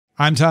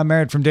I'm Tom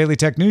Merritt from Daily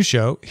Tech News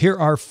Show. Here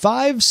are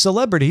 5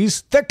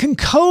 celebrities that can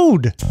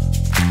code.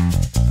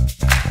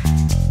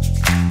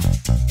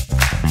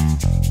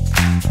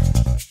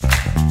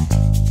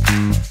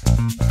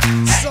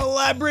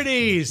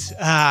 Celebrities!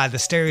 The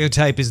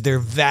stereotype is they're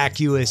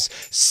vacuous,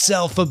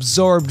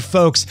 self-absorbed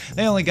folks.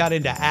 They only got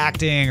into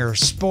acting or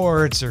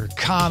sports or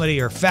comedy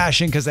or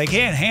fashion because they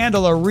can't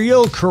handle a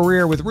real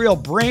career with real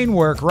brain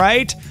work,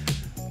 right?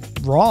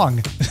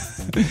 Wrong.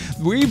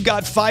 We've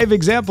got 5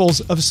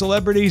 examples of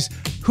celebrities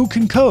who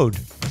can code.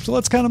 So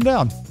let's count them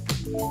down.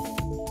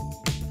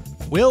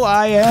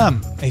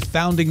 will.i.am, a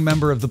founding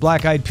member of the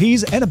Black Eyed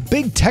Peas and a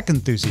big tech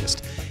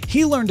enthusiast.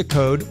 He learned to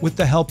code with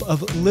the help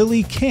of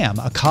Lily Cam,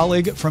 a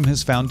colleague from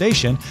his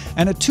foundation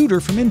and a tutor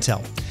from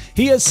Intel.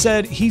 He has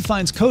said he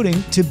finds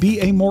coding to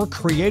be a more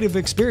creative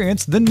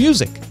experience than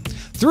music.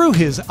 Through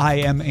his I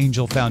Am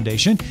Angel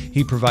Foundation,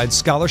 he provides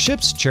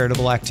scholarships,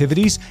 charitable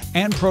activities,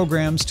 and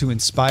programs to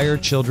inspire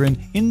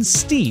children in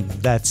STEAM.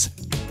 That's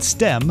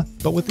STEM,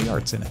 but with the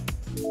arts in it.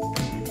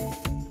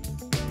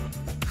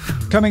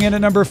 Coming in at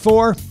number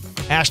 4,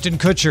 Ashton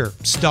Kutcher,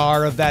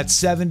 star of that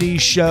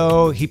 70s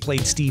show. He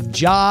played Steve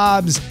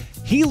Jobs.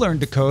 He learned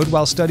to code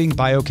while studying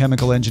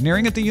biochemical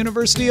engineering at the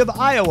University of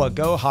Iowa.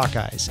 Go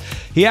Hawkeyes.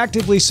 He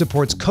actively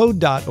supports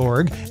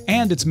Code.org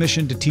and its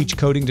mission to teach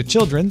coding to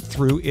children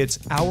through its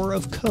Hour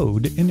of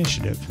Code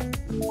initiative.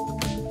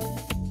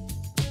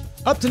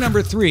 Up to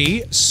number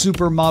 3,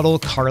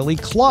 supermodel Carly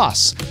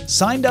Kloss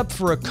signed up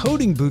for a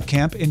coding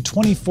bootcamp in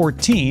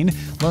 2014,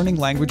 learning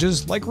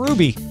languages like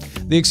Ruby.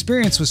 The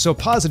experience was so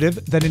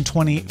positive that in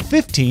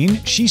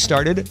 2015, she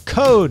started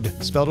Code,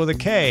 spelled with a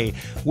K,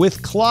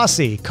 with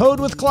Klossy. Code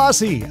with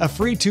Klossy, a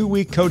free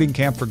 2-week coding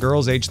camp for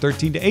girls aged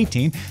 13 to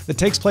 18 that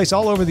takes place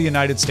all over the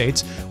United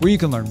States, where you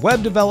can learn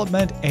web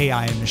development,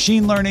 AI and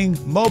machine learning,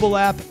 mobile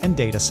app, and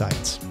data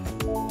science.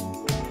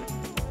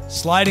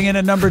 Sliding in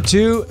at number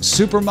 2,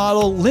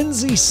 supermodel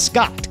Lindsay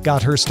Scott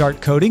got her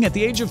start coding at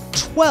the age of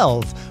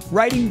 12,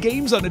 writing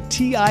games on a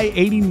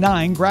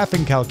TI-89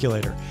 graphing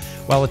calculator.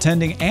 While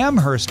attending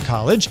Amherst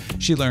College,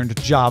 she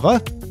learned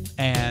Java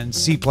and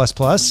C++,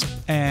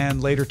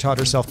 and later taught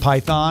herself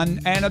Python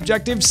and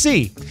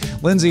Objective-C.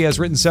 Lindsay has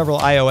written several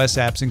iOS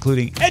apps,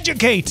 including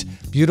Educate,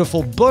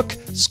 Beautiful Book,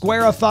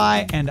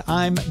 Squarify, and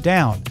I'm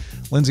Down.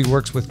 Lindsay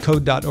works with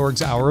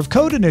Code.org's Hour of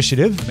Code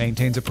initiative,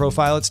 maintains a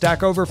profile at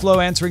Stack Overflow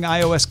answering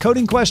iOS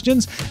coding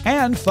questions,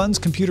 and funds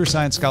computer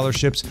science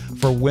scholarships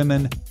for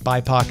women,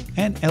 BIPOC,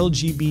 and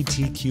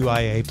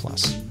LGBTQIA+.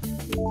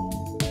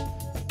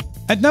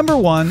 At number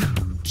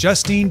 1,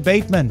 Justine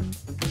Bateman.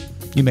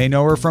 You may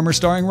know her from her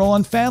starring role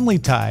on Family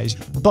Ties,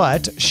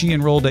 but she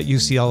enrolled at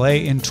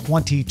UCLA in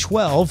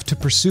 2012 to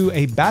pursue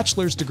a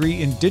bachelor's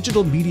degree in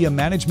digital media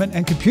management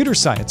and computer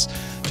science.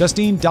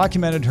 Justine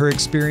documented her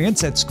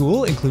experience at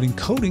school, including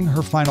coding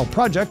her final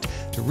project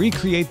to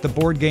recreate the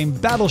board game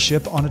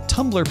Battleship on a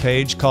Tumblr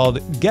page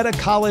called Get a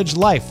College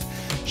Life.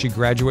 She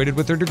graduated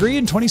with her degree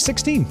in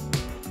 2016.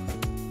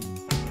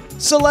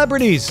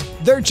 Celebrities,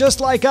 they're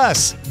just like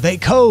us. They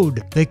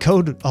code. They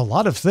code a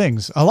lot of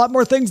things, a lot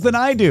more things than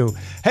I do.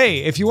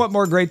 Hey, if you want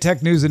more great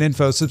tech news and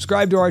info,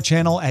 subscribe to our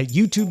channel at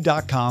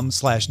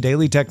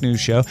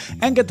youtube.com/dailytechnewsshow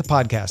and get the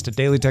podcast at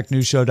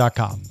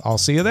dailytechnewsshow.com. I'll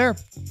see you there.